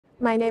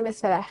My name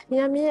is Farah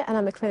Khiami, and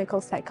I'm a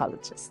clinical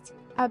psychologist.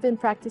 I've been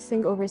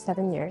practicing over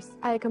 7 years.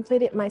 I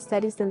completed my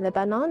studies in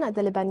Lebanon at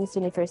the Lebanese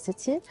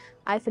University.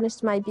 I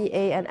finished my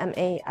BA and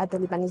MA at the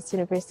Lebanese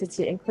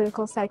University in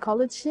clinical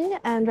psychology,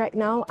 and right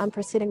now I'm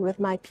proceeding with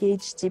my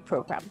PhD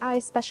program. I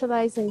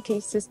specialize in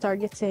cases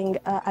targeting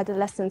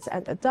adolescents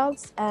and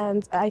adults,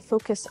 and I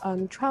focus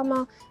on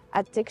trauma,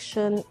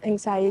 addiction,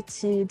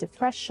 anxiety,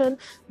 depression,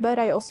 but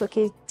I also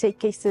take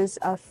cases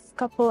of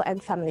couple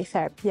and family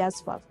therapy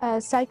as well.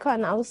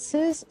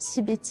 Psychoanalysis,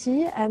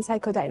 CBT, and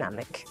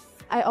psychodynamic.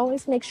 I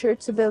always make sure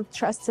to build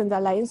trust and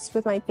alliance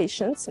with my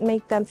patients,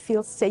 make them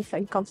feel safe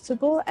and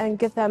comfortable, and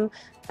give them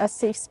a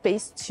safe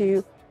space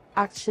to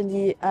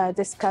actually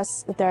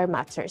discuss their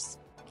matters.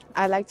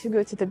 I like to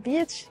go to the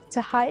beach,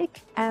 to hike,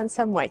 and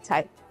some Muay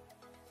Thai.